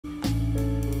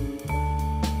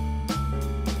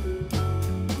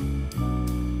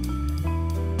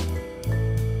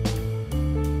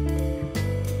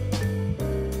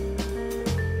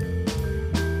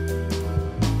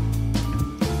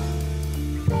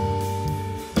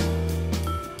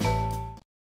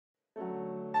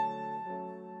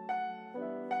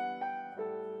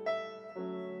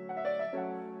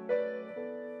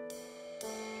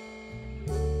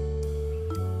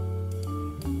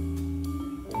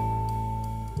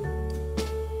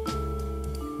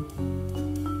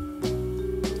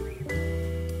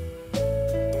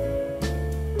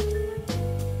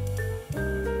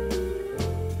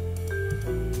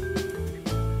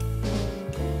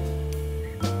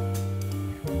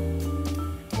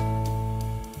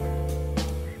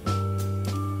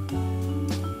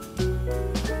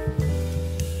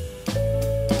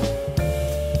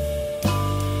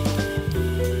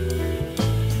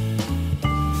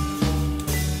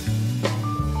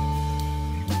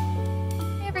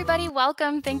everybody,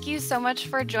 welcome. Thank you so much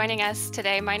for joining us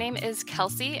today. My name is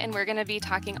Kelsey, and we're going to be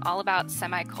talking all about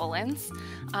semicolons.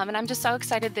 And I'm just so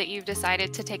excited that you've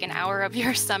decided to take an hour of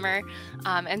your summer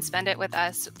and spend it with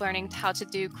us learning how to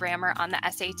do grammar on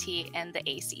the SAT and the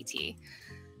ACT.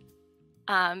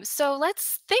 So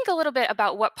let's think a little bit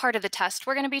about what part of the test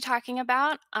we're going to be talking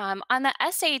about. On the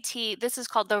SAT, this is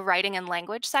called the writing and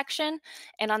language section,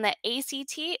 and on the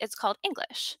ACT, it's called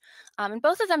English. And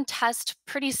both of them test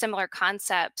pretty similar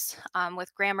concepts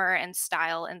with grammar and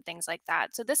style and things like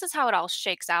that. So this is how it all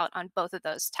shakes out on both of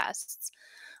those tests.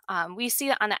 We see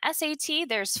that on the SAT,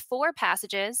 there's 4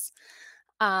 passages.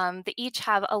 They each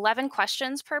have 11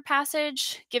 questions per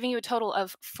passage, giving you a total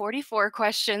of 44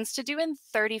 questions to do in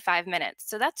 35 minutes.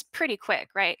 So that's pretty quick,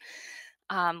 right?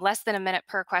 Less than a minute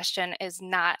per question is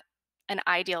not an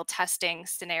ideal testing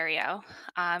scenario.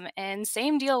 And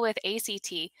same deal with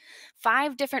ACT.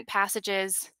 5 different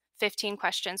passages, 15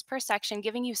 questions per section,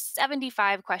 giving you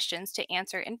 75 questions to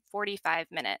answer in 45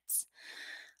 minutes.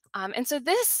 And so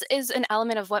this is an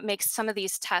element of what makes some of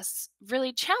these tests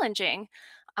really challenging.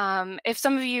 If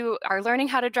some of you are learning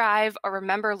how to drive or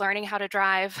remember learning how to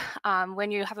drive,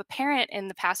 when you have a parent in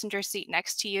the passenger seat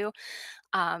next to you,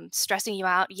 stressing you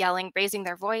out, yelling, raising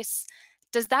their voice,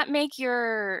 does that make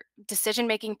your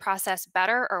decision-making process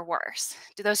better or worse?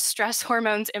 Do those stress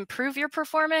hormones improve your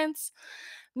performance?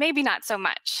 Maybe not so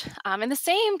much. And the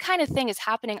same kind of thing is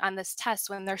happening on this test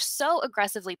when they're so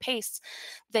aggressively paced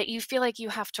that you feel like you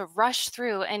have to rush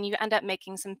through and you end up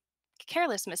making some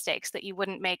careless mistakes that you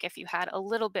wouldn't make if you had a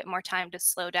little bit more time to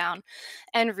slow down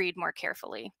and read more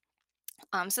carefully.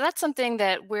 So that's something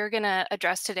that we're going to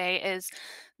address today is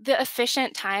the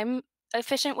efficient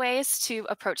ways to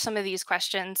approach some of these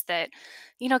questions that,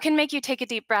 can make you take a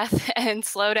deep breath and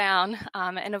slow down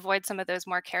and avoid some of those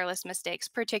more careless mistakes,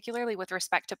 particularly with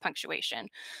respect to punctuation.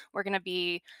 We're going to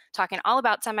be talking all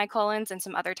about semicolons and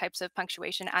some other types of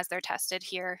punctuation as they're tested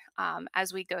here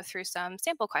as we go through some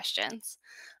sample questions.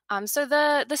 So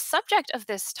the subject of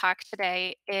this talk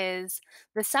today is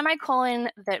the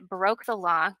semicolon that broke the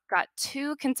law got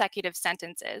 2 consecutive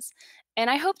sentences. And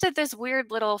I hope that this weird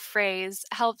little phrase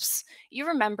helps you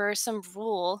remember some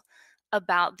rule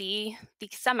about the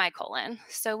semicolon.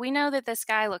 So we know that this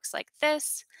guy looks like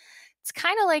this. It's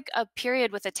kind of like a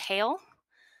period with a tail.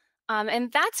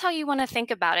 And that's how you want to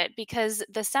think about it because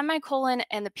the semicolon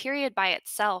and the period by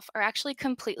itself are actually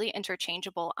completely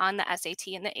interchangeable on the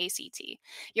SAT and the ACT.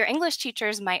 Your English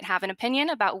teachers might have an opinion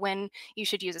about when you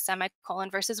should use a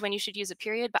semicolon versus when you should use a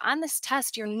period, but on this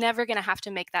test, you're never going to have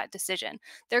to make that decision.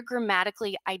 They're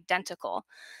grammatically identical.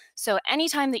 So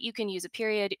anytime that you can use a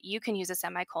period, you can use a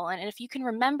semicolon. And if you can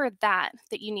remember that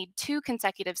you need 2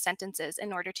 consecutive sentences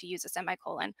in order to use a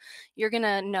semicolon, you're going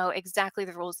to know exactly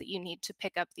the rules that you need to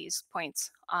pick up these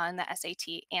points on the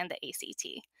SAT and the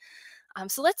ACT.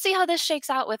 So let's see how this shakes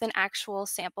out with an actual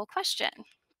sample question.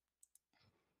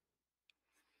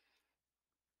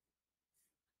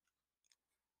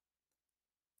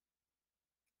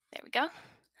 There we go.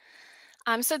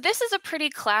 So this is a pretty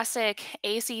classic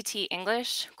ACT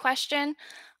English question,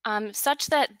 such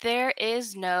that there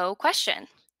is no question.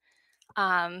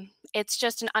 It's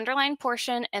just an underlined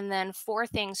portion and then 4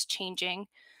 things changing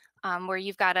where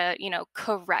you've got to,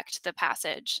 correct the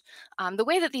passage. The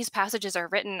way that these passages are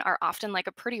written are often like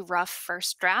a pretty rough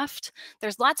first draft.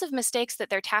 There's lots of mistakes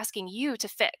that they're tasking you to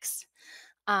fix.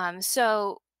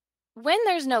 So when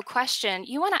there's no question,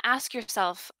 you want to ask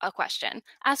yourself a question.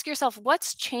 Ask yourself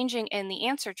what's changing in the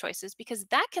answer choices because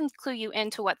that can clue you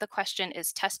into what the question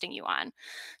is testing you on.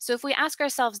 So if we ask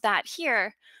ourselves that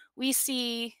here, we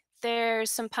see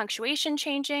there's some punctuation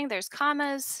changing, there's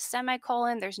commas,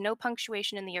 semicolon, there's no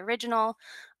punctuation in the original,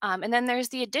 and then there's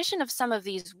the addition of some of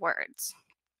these words.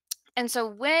 And so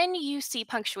when you see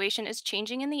punctuation is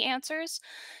changing in the answers,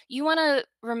 you want to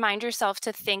remind yourself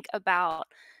to think about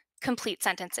complete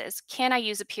sentences. Can I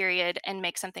use a period and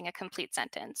make something a complete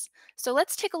sentence? So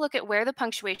let's take a look at where the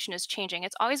punctuation is changing.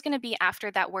 It's always going to be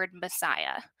after that word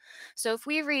Messiah. So if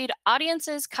we read,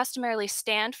 audiences customarily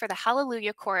stand for the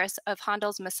Hallelujah chorus of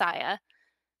Handel's Messiah,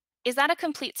 is that a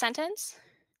complete sentence?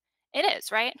 It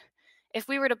is, right? If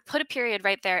we were to put a period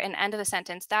right there and end of the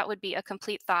sentence, that would be a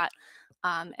complete thought,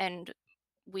 and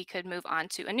we could move on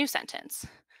to a new sentence.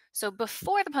 So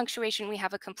before the punctuation, we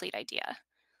have a complete idea.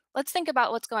 Let's think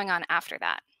about what's going on after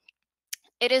that.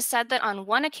 It is said that on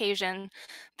one occasion,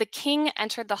 the king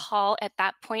entered the hall at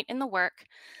that point in the work.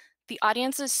 The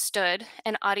audiences stood,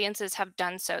 and audiences have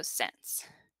done so since.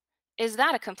 Is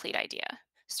that a complete idea,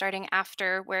 starting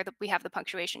after where we have the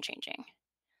punctuation changing?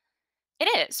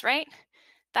 It is, right?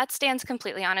 That stands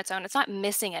completely on its own. It's not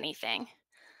missing anything.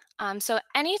 So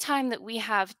anytime that we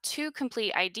have two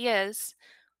complete ideas,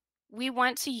 we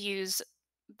want to use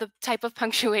the type of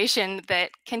punctuation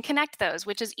that can connect those,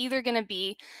 which is either going to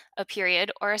be a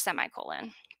period or a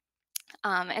semicolon.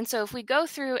 And so if we go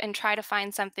through and try to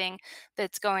find something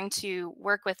that's going to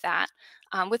work with that,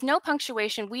 with no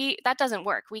punctuation, that doesn't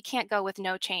work. We can't go with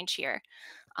no change here.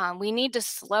 We need to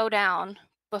slow down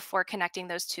before connecting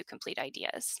those two complete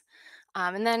ideas.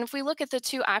 And then if we look at the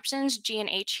two options, G and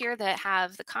H here that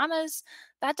have the commas,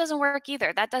 that doesn't work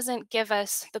either. That doesn't give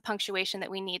us the punctuation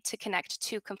that we need to connect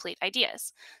two complete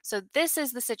ideas. So this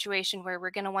is the situation where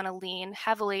we're going to want to lean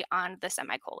heavily on the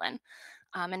semicolon.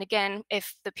 And again,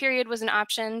 if the period was an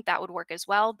option, that would work as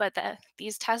well, but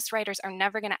these test writers are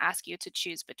never going to ask you to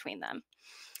choose between them.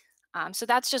 So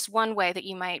that's just one way that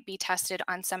you might be tested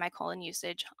on semicolon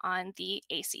usage on the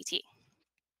ACT.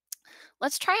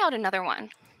 Let's try out another one.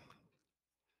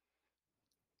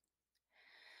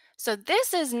 So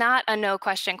this is not a no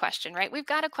question, right? We've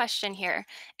got a question here.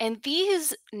 And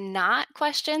these not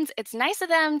questions, it's nice of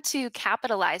them to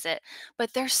capitalize it,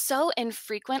 but they're so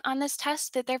infrequent on this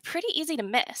test that they're pretty easy to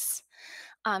miss.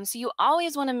 So you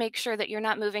always want to make sure that you're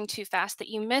not moving too fast, that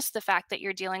you miss the fact that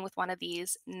you're dealing with one of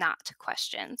these not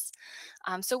questions.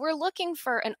 So we're looking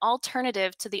for an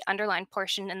alternative to the underlined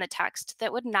portion in the text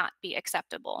that would not be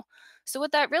acceptable. So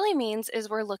what that really means is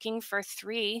we're looking for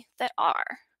three that are.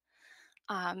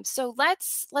 So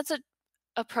let's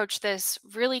approach this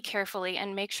really carefully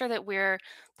and make sure that we're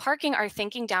parking our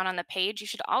thinking down on the page. You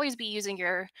should always be using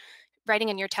your writing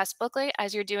in your test booklet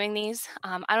as you're doing these.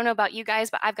 I don't know about you guys,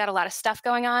 but I've got a lot of stuff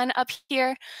going on up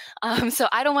here. So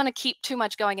I don't want to keep too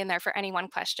much going in there for any one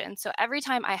question. So every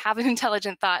time I have an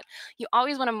intelligent thought, you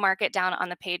always want to mark it down on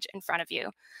the page in front of you.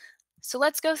 So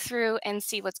let's go through and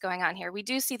see what's going on here. We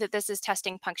do see that this is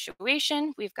testing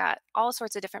punctuation. We've got all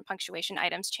sorts of different punctuation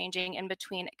items changing in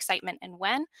between excitement and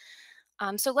when.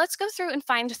 So let's go through and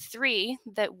find three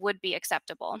that would be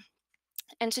acceptable.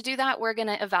 And to do that, we're going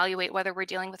to evaluate whether we're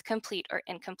dealing with complete or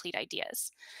incomplete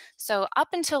ideas. So up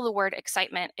until the word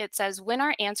excitement, it says when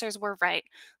our answers were right,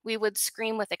 we would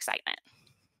scream with excitement.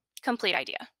 Complete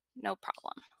idea, no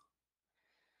problem.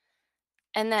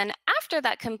 And then after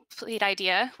that complete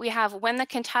idea, we have when the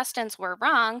contestants were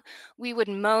wrong, we would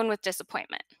moan with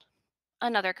disappointment.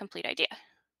 Another complete idea.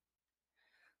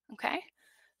 Okay,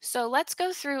 so let's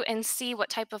go through and see what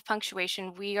type of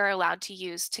punctuation we are allowed to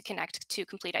use to connect two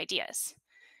complete ideas.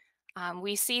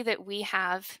 We see that we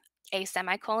have a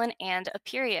semicolon and a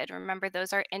period. Remember,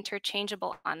 those are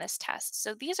interchangeable on this test.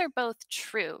 So these are both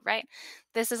true, right?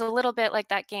 This is a little bit like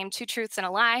that game, Two Truths and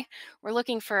a Lie. We're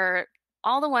looking for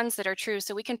all the ones that are true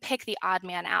so we can pick the odd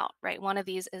man out, right? One of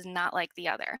these is not like the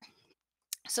other.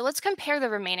 So let's compare the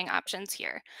remaining options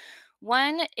here.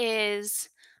 One is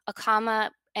a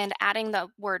comma and adding the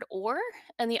word or,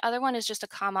 and the other one is just a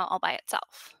comma all by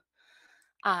itself.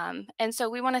 And so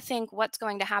we want to think what's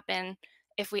going to happen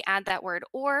if we add that word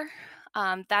or.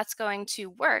 That's going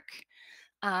to work.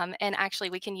 And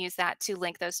actually, we can use that to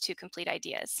link those two complete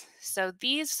ideas. So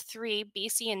these three, B,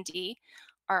 C, and D,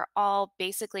 are all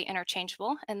basically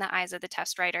interchangeable in the eyes of the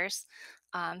test writers.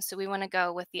 So we want to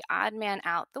go with the odd man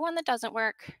out, the one that doesn't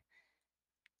work.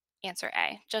 Answer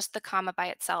A, just the comma by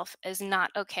itself is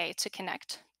not okay to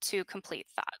connect two complete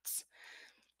thoughts.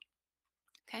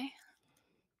 Okay.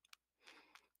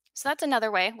 So that's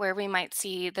another way where we might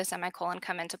see the semicolon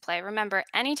come into play. Remember,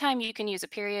 anytime you can use a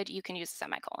period, you can use a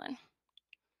semicolon.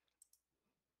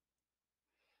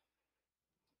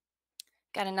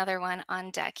 Got another one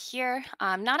on deck here.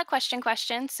 Not a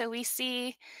question, so we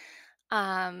see,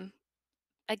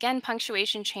 again,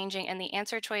 punctuation changing in the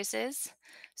answer choices.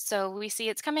 So we see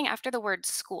it's coming after the word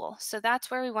school. So that's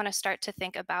where we want to start to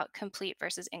think about complete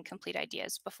versus incomplete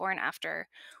ideas before and after,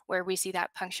 where we see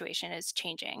that punctuation is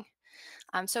changing.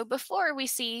 So before we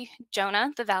see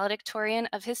Jonah, the valedictorian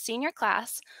of his senior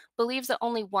class, believes that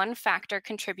only one factor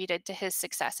contributed to his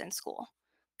success in school.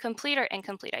 Complete or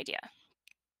incomplete idea?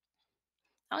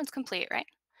 That one's complete, right?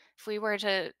 If we were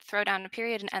to throw down a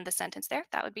period and end the sentence there,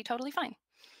 that would be totally fine.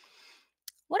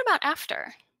 What about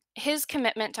after? His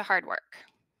commitment to hard work.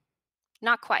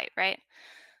 Not quite, right?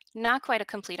 Not quite a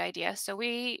complete idea. So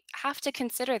we have to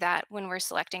consider that when we're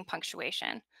selecting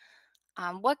punctuation.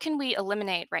 What can we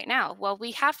eliminate right now? Well,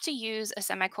 we have to use a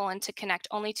semicolon to connect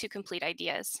only two complete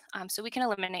ideas. So we can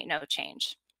eliminate no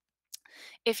change.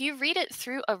 If you read it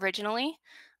through originally,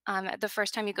 the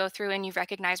first time you go through and you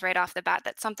recognize right off the bat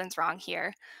that something's wrong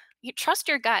here, you trust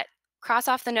your gut, cross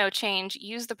off the no change,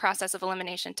 use the process of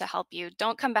elimination to help you.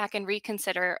 Don't come back and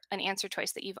reconsider an answer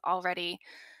choice that you've already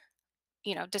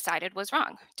decided was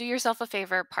wrong. Do yourself a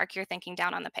favor, park your thinking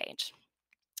down on the page.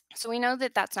 So we know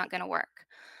that that's not going to work.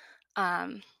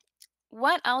 Um,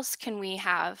 what else can we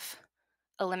have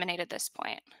eliminated at this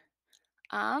point?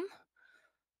 Um,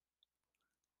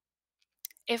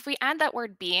 if we add that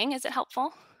word being, is it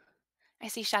helpful? I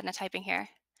see Shadna typing here.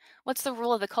 What's the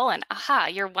rule of the colon? Aha,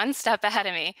 you're one step ahead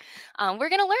of me. We're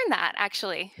going to learn that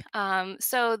actually.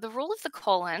 So the rule of the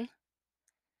colon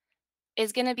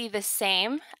is going to be the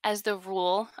same as the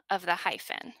rule of the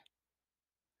hyphen,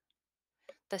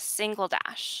 the single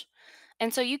dash.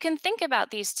 And so you can think about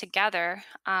these together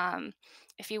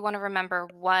if you want to remember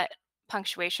what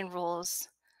punctuation rules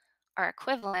are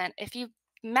equivalent. If you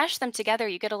mesh them together,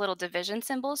 you get a little division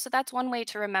symbol. So that's one way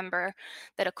to remember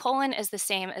that a colon is the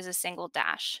same as a single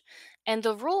dash. And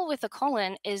the rule with a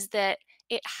colon is that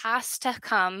it has to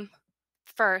come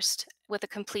first with a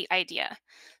complete idea.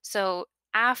 So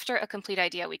after a complete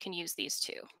idea, we can use these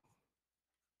two.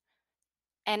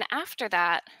 And after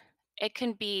that, it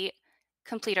can be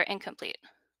complete or incomplete.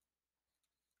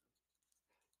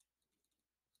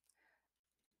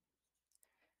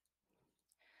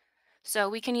 So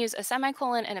we can use a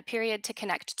semicolon and a period to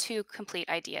connect two complete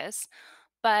ideas.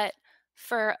 But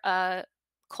for a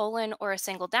colon or a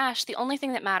single dash, the only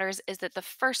thing that matters is that the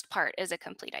first part is a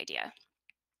complete idea.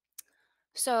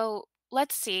 So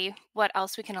let's see what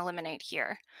else we can eliminate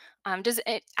here. Does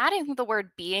adding the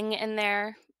word being in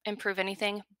there improve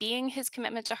anything? Being his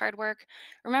commitment to hard work.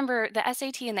 Remember, the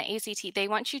SAT and the ACT, they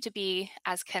want you to be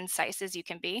as concise as you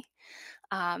can be.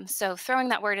 So throwing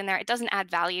that word in there, it doesn't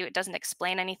add value. It doesn't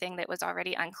explain anything that was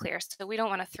already unclear. So we don't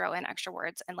want to throw in extra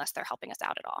words unless they're helping us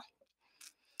out at all.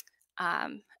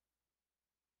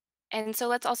 And so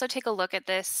let's also take a look at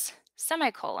this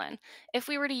semicolon. If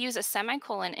we were to use a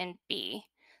semicolon in B,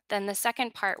 then the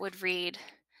second part would read,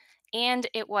 and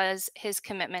it was his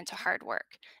commitment to hard work.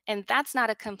 And that's not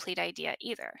a complete idea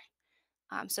either.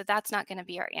 So that's not going to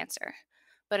be our answer.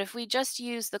 But if we just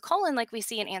use the colon like we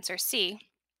see in answer C,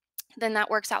 then that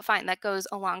works out fine. That goes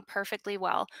along perfectly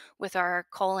well with our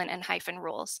colon and hyphen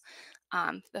rules.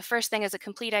 The first thing is a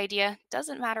complete idea.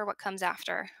 Doesn't matter what comes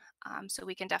after. So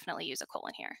we can definitely use a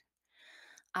colon here.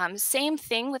 Same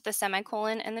thing with the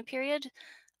semicolon and the period.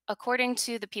 According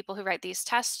to the people who write these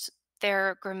tests,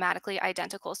 they're grammatically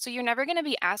identical. So you're never going to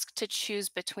be asked to choose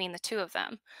between the two of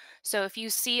them. So if you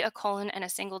see a colon and a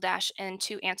single dash in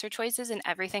two answer choices and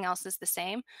everything else is the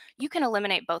same, you can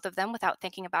eliminate both of them without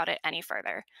thinking about it any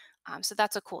further. So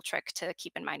that's a cool trick to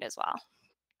keep in mind as well.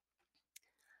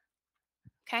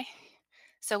 Okay.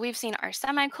 So we've seen our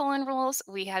semicolon rules.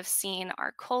 We have seen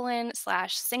our colon /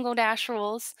 single dash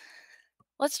rules.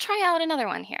 Let's try out another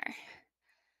one here.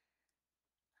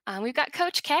 We've got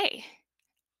Coach K,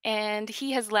 and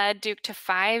he has led Duke to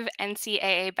 5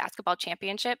 NCAA basketball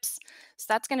championships. So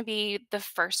that's going to be the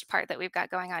first part that we've got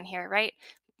going on here, right?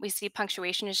 We see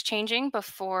punctuation is changing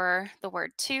before the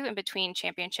word to and between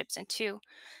championships and to.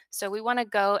 So we want to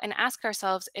go and ask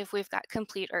ourselves if we've got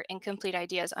complete or incomplete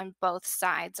ideas on both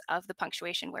sides of the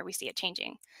punctuation where we see it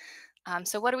changing.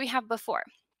 So what do we have before?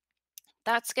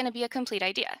 That's going to be a complete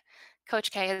idea.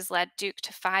 Coach K has led Duke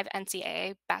to 5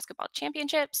 NCAA basketball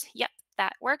championships. Yep,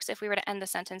 that works. If we were to end the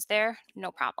sentence there,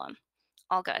 no problem.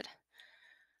 All good.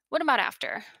 What about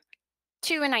after?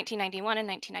 2 in 1991 and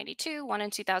 1992, 1 in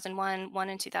 2001, 1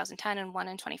 in 2010, and 1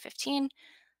 in 2015.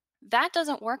 That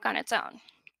doesn't work on its own.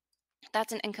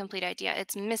 That's an incomplete idea.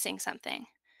 It's missing something.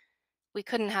 We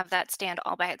couldn't have that stand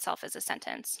all by itself as a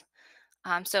sentence.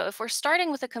 So if we're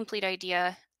starting with a complete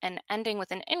idea and ending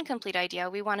with an incomplete idea,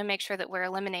 we want to make sure that we're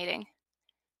eliminating.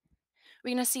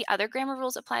 We're going to see other grammar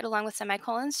rules applied along with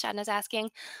semicolons. Shadna's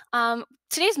asking.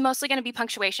 Today's mostly going to be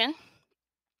punctuation.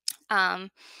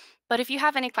 But if you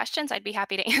have any questions, I'd be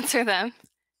happy to answer them.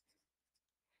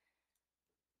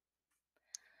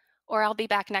 Or I'll be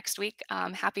back next week.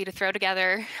 Happy to throw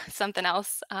together something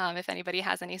else if anybody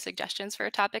has any suggestions for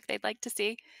a topic they'd like to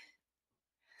see.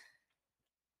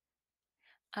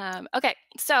 Okay,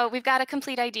 so we've got a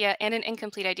complete idea and an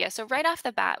incomplete idea. So right off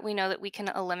the bat, we know that we can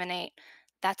eliminate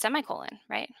that semicolon,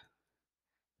 right?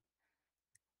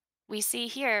 We see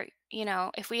here,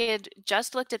 if we had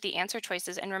just looked at the answer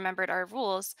choices and remembered our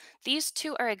rules, these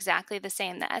two are exactly the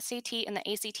same. The SAT and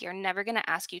the ACT are never going to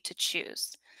ask you to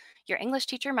choose. Your English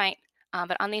teacher might,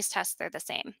 but on these tests, they're the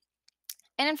same.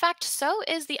 And in fact, so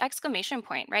is the exclamation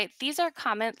point, right? These are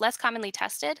less commonly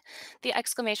tested, the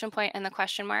exclamation point and the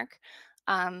question mark,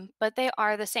 but they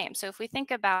are the same. So if we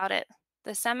think about it,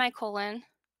 the semicolon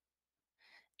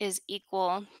is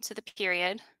equal to the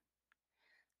period,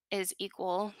 is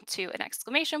equal to an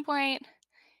exclamation point,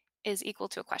 is equal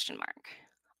to a question mark.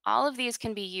 All of these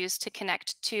can be used to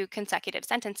connect two consecutive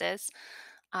sentences,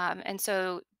 and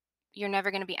so you're never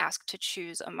going to be asked to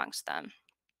choose amongst them.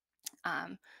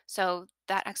 So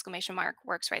that exclamation mark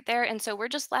works right there. And so we're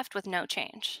just left with no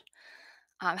change.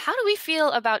 How do we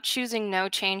feel about choosing no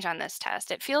change on this test?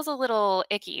 It feels a little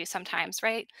icky sometimes,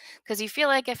 right? Because you feel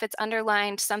like if it's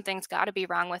underlined, something's got to be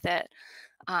wrong with it.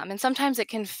 And sometimes it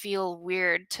can feel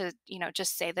weird to,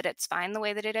 just say that it's fine the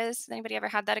way that it is. Anybody ever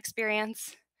had that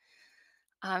experience?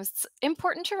 It's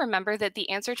important to remember that the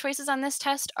answer choices on this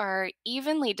test are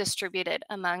evenly distributed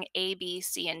among A, B,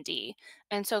 C, and D.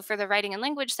 And so for the writing and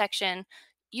language section,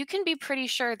 you can be pretty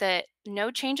sure that no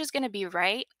change is going to be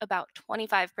right about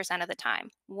 25% of the time,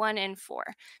 1 in 4,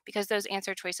 because those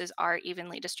answer choices are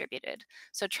evenly distributed.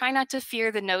 So try not to fear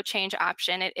the no change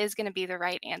option. It is going to be the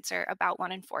right answer about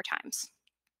 1 in 4 times.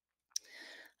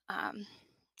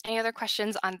 Any other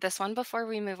questions on this one before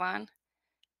we move on?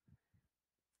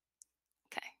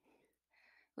 Okay.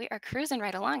 We are cruising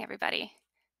right along, everybody.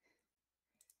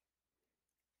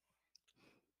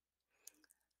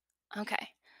 Okay,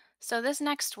 so this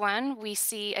next one we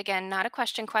see, again, not a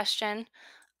question.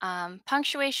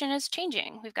 Punctuation is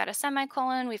changing. We've got a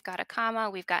semicolon, we've got a comma,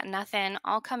 we've got nothing,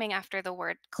 all coming after the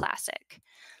word classic.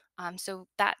 So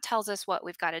that tells us what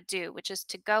we've got to do, which is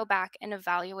to go back and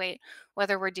evaluate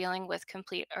whether we're dealing with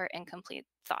complete or incomplete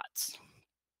thoughts.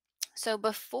 So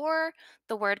before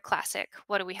the word classic,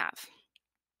 what do we have?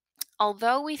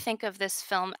 Although we think of this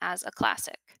film as a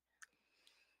classic,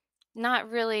 not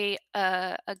really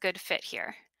a good fit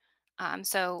here.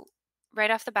 So right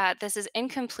off the bat, this is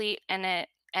incomplete and it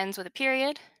ends with a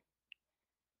period.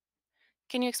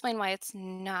 Can you explain why it's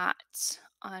not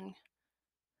on,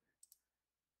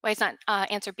 why it's not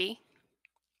answer B?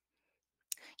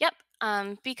 Yep,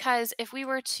 because if we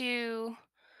were to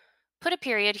put a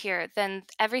period here, then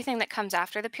everything that comes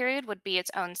after the period would be its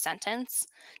own sentence.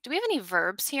 Do we have any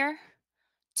verbs here?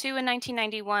 2 in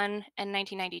 1991 and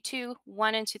 1992,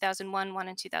 1 in 2001, 1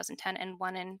 in 2010, and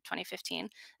 1 in 2015.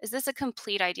 Is this a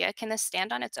complete idea? Can this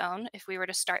stand on its own if we were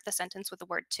to start the sentence with the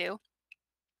word 2?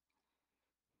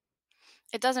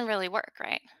 It doesn't really work,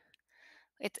 right?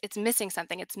 It's missing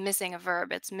something. It's missing a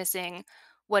verb. It's missing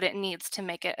what it needs to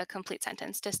make it a complete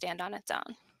sentence to stand on its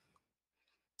own.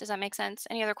 Does that make sense?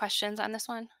 Any other questions on this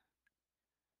one?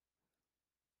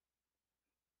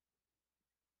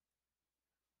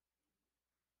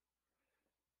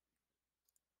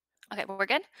 Okay, well, we're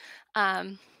good.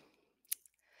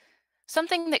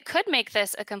 Something that could make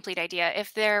this a complete idea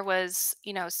if there was,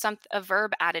 a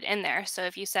verb added in there. So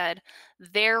if you said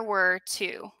there were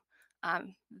 2,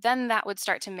 then that would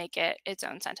start to make it its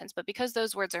own sentence. But because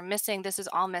those words are missing, this is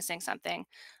all missing something,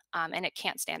 and it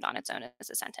can't stand on its own as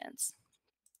a sentence.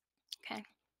 Okay.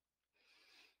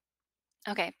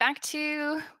 Okay, back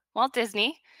to Walt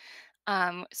Disney.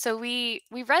 So we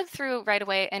read through right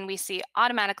away and we see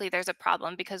automatically there's a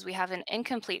problem because we have an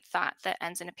incomplete thought that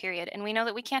ends in a period, and we know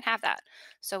that we can't have that.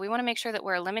 So we want to make sure that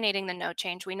we're eliminating the no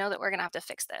change. We know that we're going to have to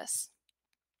fix this.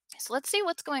 So let's see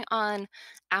what's going on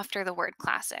after the word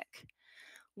classic.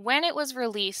 When it was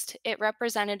released, it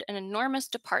represented an enormous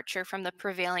departure from the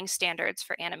prevailing standards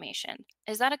for animation.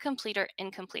 Is that a complete or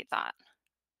incomplete thought?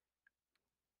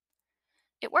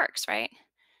 It works, right?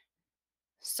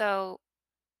 So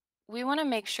we want to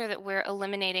make sure that we're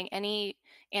eliminating any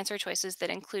answer choices that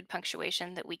include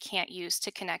punctuation that we can't use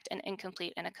to connect an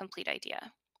incomplete and a complete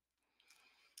idea.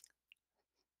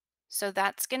 So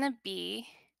that's going to be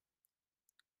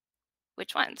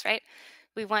which ones, right?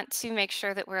 We want to make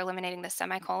sure that we're eliminating the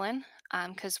semicolon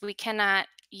because we cannot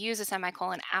use a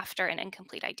semicolon after an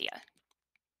incomplete idea.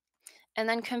 And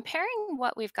then comparing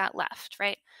what we've got left,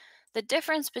 right? The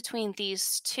difference between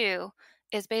these two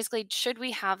is basically, should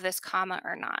we have this comma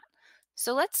or not?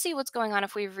 So let's see what's going on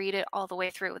if we read it all the way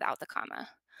through without the comma.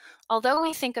 Although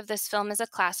we think of this film as a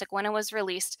classic when it was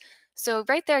released, so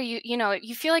right there, you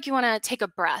feel like you want to take a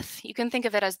breath. You can think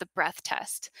of it as the breath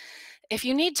test. If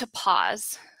you need to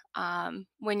pause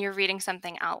when you're reading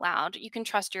something out loud, you can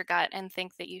trust your gut and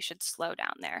think that you should slow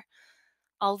down there.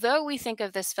 Although we think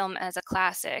of this film as a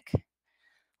classic,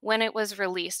 when it was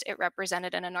released, it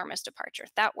represented an enormous departure.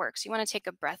 That works. You want to take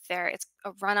a breath there. It's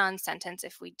a run-on sentence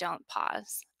if we don't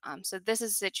pause. So this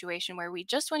is a situation where we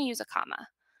just want to use a comma.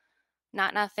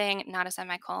 Not nothing, not a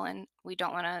semicolon. We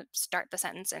don't want to start the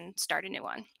sentence and start a new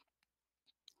one.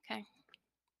 Okay.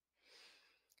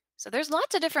 So there's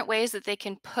lots of different ways that they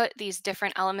can put these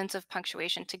different elements of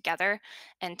punctuation together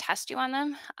and test you on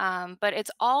them, but it's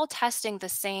all testing the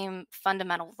same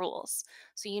fundamental rules.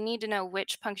 So you need to know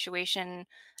which punctuation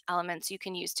elements you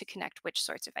can use to connect which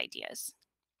sorts of ideas.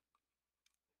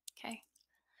 Okay,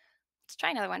 let's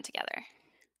try another one together.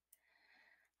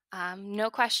 No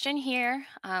question here.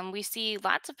 We see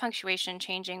lots of punctuation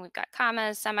changing. We've got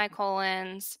commas,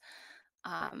 semicolons,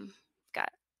 we've got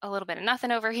a little bit of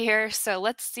nothing over here. So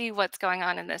let's see what's going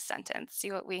on in this sentence,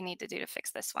 see what we need to do to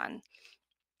fix this one,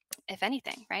 if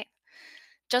anything, right?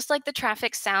 Just like the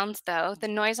traffic sounds, though, the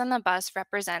noise on the bus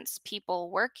represents people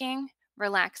working,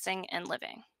 relaxing, and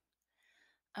living.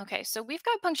 Okay, so we've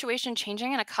got punctuation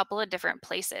changing in a couple of different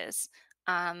places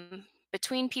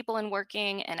between people and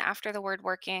working and after the word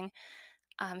working.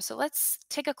 So let's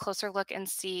take a closer look and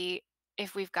see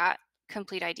if we've got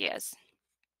complete ideas.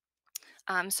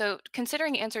 So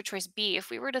considering answer choice B, if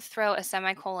we were to throw a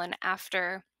semicolon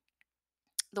after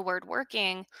the word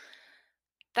working,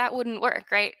 that wouldn't work,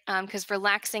 right? Because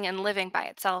relaxing and living by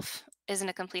itself isn't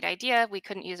a complete idea. We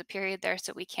couldn't use a period there,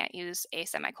 so we can't use a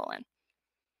semicolon.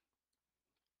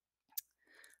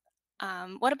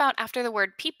 What about after the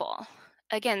word people?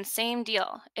 Again, same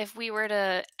deal. If we were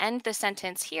to end the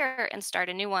sentence here and start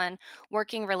a new one,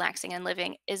 working, relaxing, and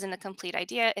living isn't a complete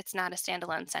idea. It's not a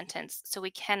standalone sentence. So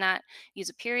we cannot use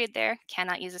a period there,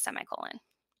 cannot use a semicolon.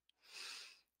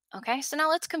 Okay, so now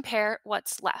let's compare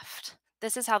what's left.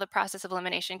 This is how the process of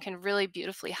elimination can really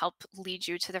beautifully help lead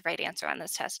you to the right answer on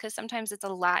this test, because sometimes it's a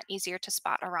lot easier to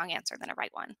spot a wrong answer than a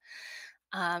right one.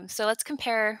 So let's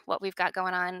compare what we've got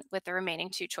going on with the remaining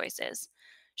two choices.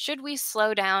 Should we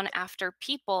slow down after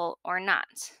people or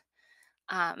not?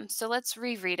 So let's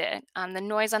reread it. The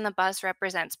noise on the bus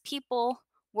represents people,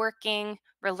 working,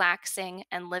 relaxing,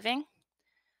 and living.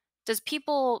 Does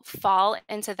people fall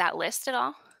into that list at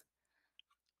all?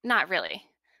 Not really,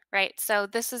 right? So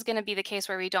this is going to be the case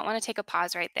where we don't want to take a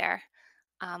pause right there.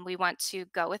 We want to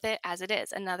go with it as it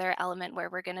is, another element where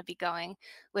we're going to be going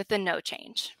with the no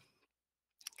change.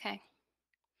 Okay.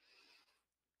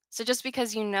 So just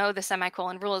because you know the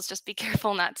semicolon rules, just be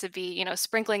careful not to be,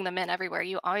 sprinkling them in everywhere.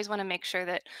 You always want to make sure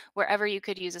that wherever you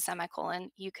could use a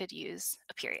semicolon, you could use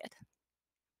a period.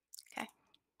 Okay.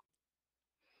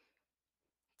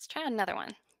 Let's try another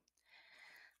one.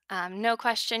 No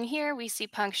question here. We see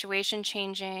punctuation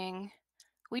changing.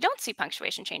 We don't see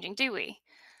punctuation changing, do we?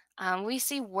 We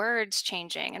see words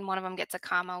changing, and one of them gets a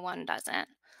comma, one doesn't.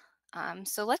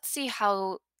 So let's see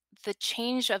how the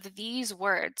change of these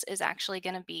words is actually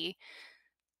going to be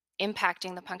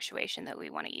impacting the punctuation that we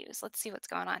want to use. Let's see what's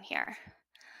going on here.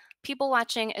 People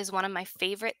watching is one of my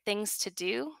favorite things to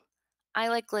do. I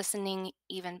like listening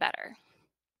even better.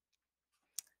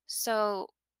 So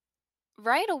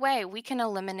right away, we can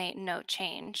eliminate no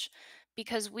change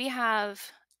because we have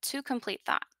two complete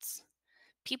thoughts.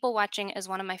 People watching is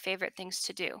one of my favorite things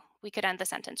to do. We could end the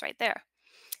sentence right there.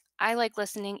 I like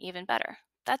listening even better.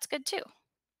 That's good too.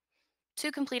 Two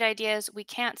complete ideas, we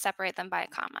can't separate them by a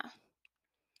comma.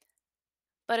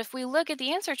 But if we look at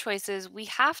the answer choices, we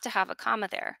have to have a comma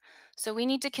there. So we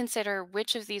need to consider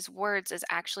which of these words is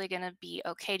actually going to be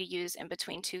okay to use in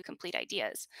between two complete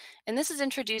ideas. And this is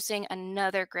introducing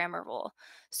another grammar rule.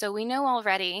 So we know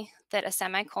already that a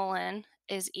semicolon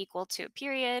is equal to a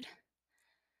period,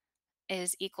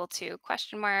 is equal to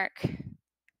question mark.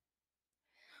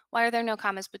 Why are there no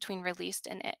commas between released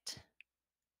and it?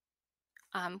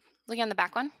 Looking on the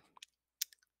back one.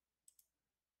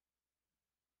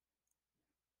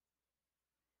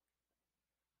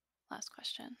 Last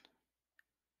question.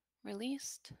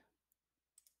 Released.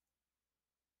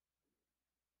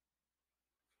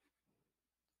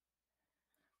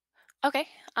 Okay,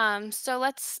 so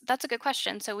that's a good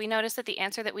question. So we notice that the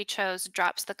answer that we chose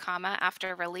drops the comma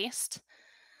after released.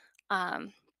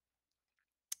 Um,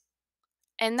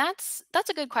 and that's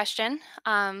a good question.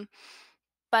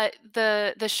 But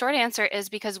the short answer is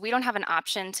because we don't have an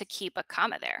option to keep a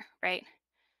comma there, right?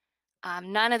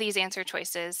 None of these answer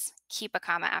choices keep a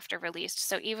comma after released.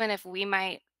 So even if we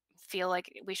might feel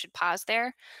like we should pause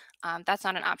there, that's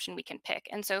not an option we can pick.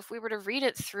 And so if we were to read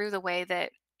it through the way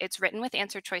that it's written with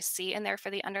answer choice C in there for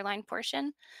the underlined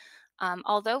portion,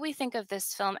 although we think of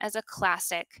this film as a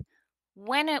classic,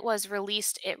 when it was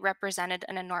released, it represented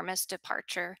an enormous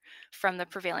departure from the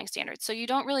prevailing standards. So you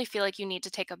don't really feel like you need to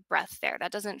take a breath there.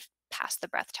 That doesn't pass the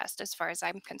breath test as far as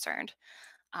I'm concerned.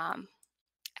 Um,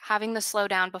 Having the slow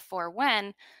down before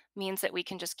when means that we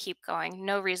can just keep going.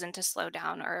 No reason to slow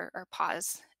down or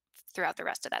pause throughout the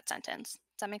rest of that sentence.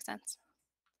 Does that make sense?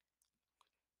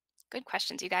 Good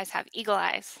questions. You guys have eagle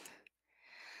eyes.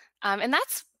 And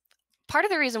that's part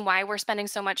of the reason why we're spending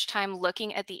so much time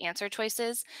looking at the answer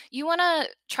choices. You want to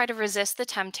try to resist the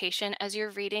temptation as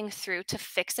you're reading through to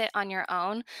fix it on your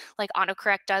own, like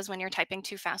autocorrect does when you're typing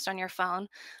too fast on your phone.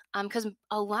 Because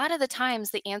a lot of the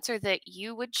times, the answer that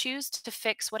you would choose to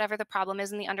fix whatever the problem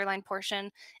is in the underlined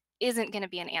portion isn't going to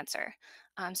be an answer.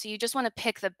 So you just want to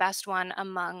pick the best one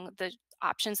among the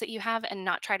options that you have and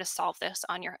not try to solve this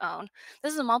on your own.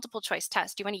 This is a multiple choice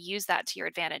test. You want to use that to your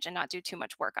advantage and not do too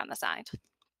much work on the side.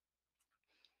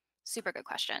 Super good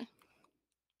question.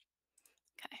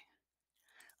 Okay,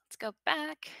 let's go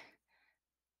back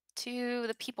to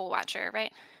the people watcher,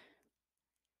 right?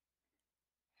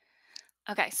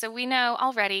 Okay, so we know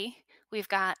already we've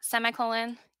got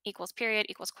semicolon equals period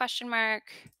equals question mark.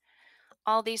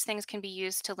 All these things can be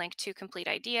used to link to complete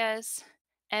ideas.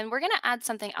 And we're going to add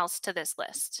something else to this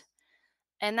list.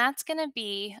 And that's going to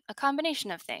be a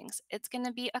combination of things. It's going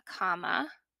to be a comma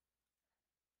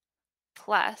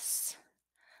plus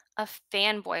a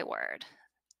fanboy word,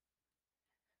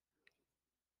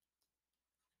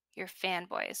 your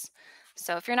fanboys.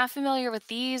 So if you're not familiar with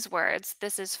these words,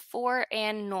 this is for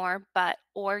and nor, but,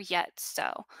 or yet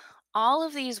so. All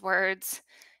of these words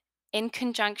in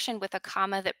conjunction with a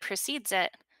comma that precedes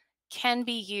it can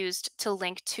be used to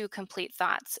link to complete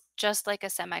thoughts, just like a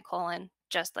semicolon,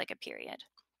 just like a period.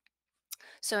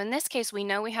 So in this case, we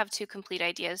know we have two complete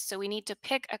ideas, so we need to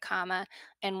pick a comma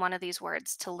and one of these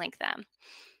words to link them.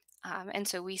 And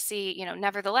so we see,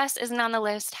 nevertheless isn't on the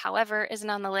list, however isn't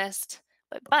on the list,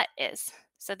 but is.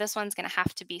 So this one's going to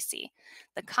have to be C.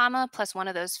 The comma plus one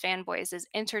of those fanboys is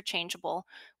interchangeable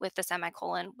with the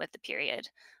semicolon with the period.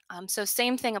 So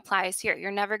same thing applies here. You're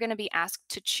never going to be asked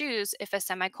to choose if a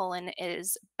semicolon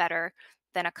is better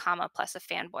than a comma plus a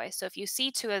fanboy. So if you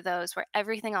see two of those where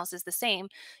everything else is the same,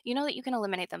 you know that you can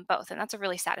eliminate them both, and that's a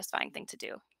really satisfying thing to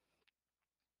do.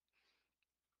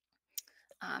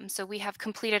 So we have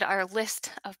completed our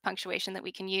list of punctuation that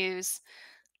we can use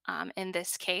in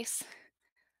this case.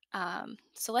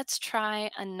 So let's try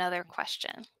another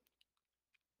question.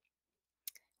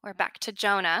 We're back to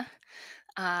Jonah.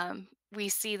 We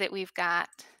see that we've got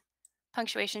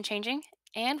punctuation changing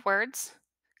and words,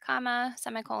 comma,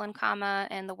 semicolon, comma,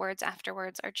 and the words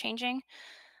afterwards are changing.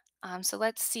 So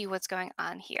let's see what's going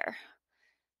on here.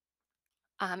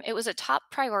 It was a top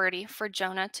priority for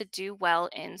Jonah to do well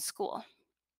in school.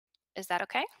 Is that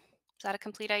okay? Is that a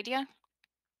complete idea?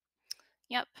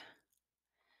 Yep.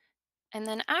 And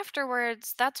then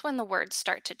afterwards, that's when the words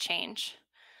start to change.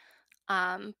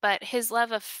 But his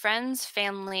love of friends,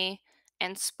 family,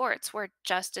 and sports were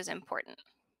just as important.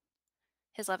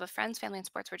 His love of friends, family, and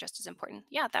sports were just as important.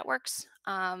 Yeah, that works.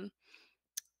 Kind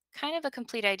of a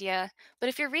complete idea. But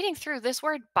if you're reading through, this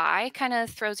word by kind of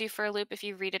throws you for a loop if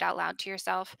you read it out loud to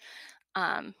yourself.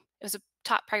 It was a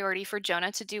top priority for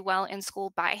Jonah to do well in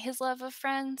school by his love of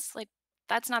friends. Like,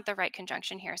 that's not the right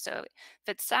conjunction here. So if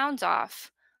it sounds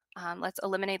off, let's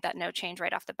eliminate that no change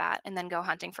right off the bat and then go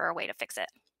hunting for a way to fix it.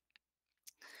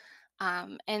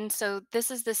 And so this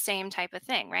is the same type of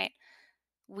thing, right?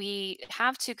 We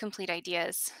have two complete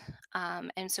ideas.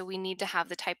 And so we need to have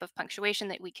the type of punctuation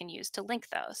that we can use to link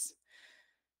those.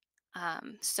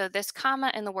 So this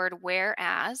comma in the word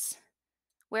whereas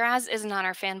isn't on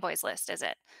our fanboys list, is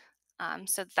it?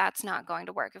 So that's not going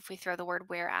to work if we throw the word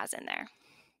whereas in there.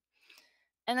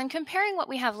 And then comparing what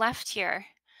we have left here,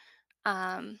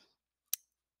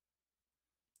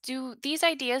 do these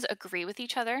ideas agree with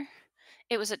each other?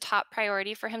 It was a top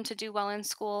priority for him to do well in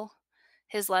school.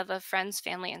 His love of friends,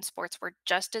 family, and sports were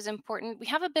just as important. We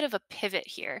have a bit of a pivot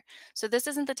here. So this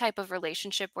isn't the type of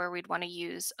relationship where we'd want to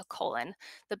use a colon.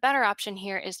 The better option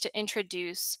here is to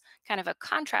introduce kind of a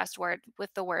contrast word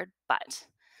with the word but.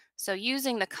 So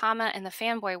using the comma and the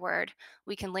fanboy word,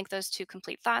 we can link those two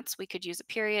complete thoughts. We could use a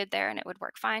period there and it would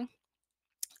work fine.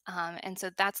 And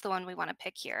so that's the one we want to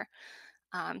pick here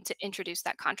to introduce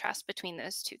that contrast between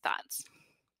those two thoughts.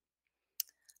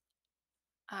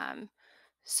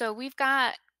 So we've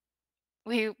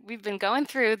been going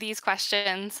through these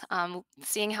questions,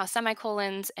 seeing how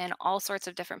semicolons and all sorts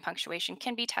of different punctuation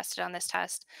can be tested on this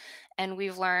test. And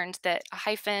we've learned that a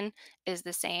hyphen is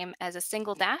the same as a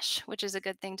single dash, which is a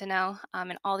good thing to know,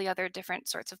 and all the other different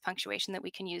sorts of punctuation that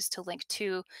we can use to link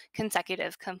to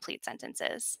consecutive complete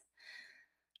sentences.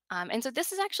 And so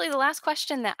this is actually the last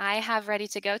question that I have ready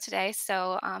to go today.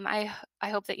 So I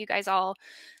hope that you guys all,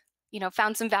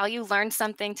 found some value, learned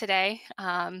something today.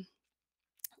 And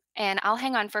I'll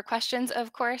hang on for questions,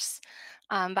 of course.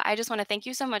 But I just want to thank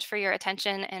you so much for your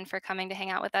attention and for coming to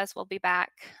hang out with us. We'll be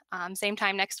back same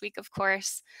time next week, of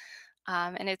course.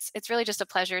 And it's really just a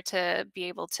pleasure to be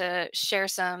able to share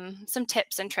some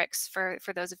tips and tricks for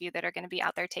those of you that are going to be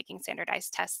out there taking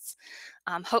standardized tests,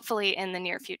 hopefully in the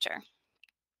near future.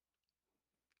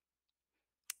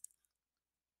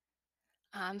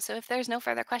 So if there's no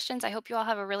further questions, I hope you all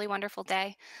have a really wonderful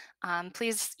day.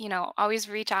 Please, always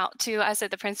reach out to us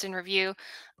at the Princeton Review.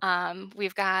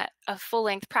 We've got a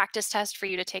full-length practice test for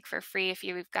you to take for free if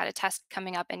you've got a test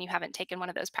coming up and you haven't taken one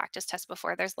of those practice tests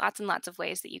before. There's lots and lots of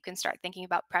ways that you can start thinking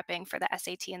about prepping for the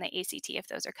SAT and the ACT if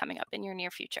those are coming up in your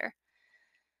near future.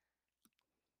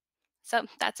 So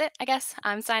that's it, I guess.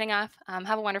 I'm signing off.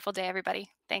 Have a wonderful day, everybody.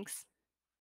 Thanks.